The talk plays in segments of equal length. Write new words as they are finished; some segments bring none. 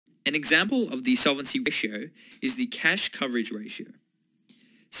An example of the solvency ratio is the cash coverage ratio.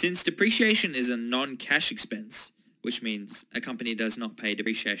 Since depreciation is a non-cash expense, which means a company does not pay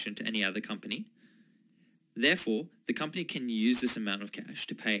depreciation to any other company, therefore, the company can use this amount of cash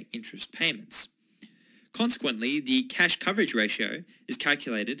to pay interest payments. Consequently, the cash coverage ratio is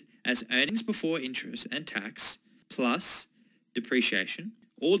calculated as earnings before interest and tax plus depreciation,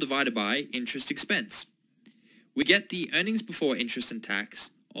 all divided by interest expense. We get the earnings before interest and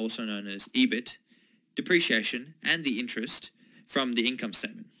tax, also known as EBIT, depreciation, and the interest from the income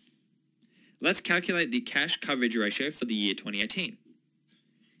statement. Let's calculate the cash coverage ratio for the year 2018.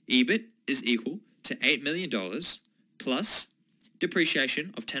 EBIT is equal to $8 million plus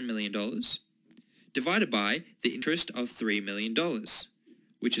depreciation of $10 million divided by the interest of $3 million,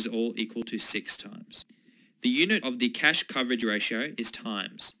 which is all equal to 6 times. The unit of the cash coverage ratio is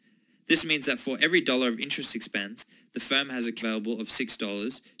times. This means that for every dollar of interest expense, the firm has available of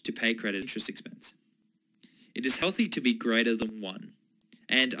 $6 to pay credit interest expense. It is healthy to be greater than 1,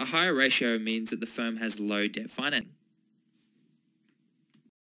 and a higher ratio means that the firm has low debt financing.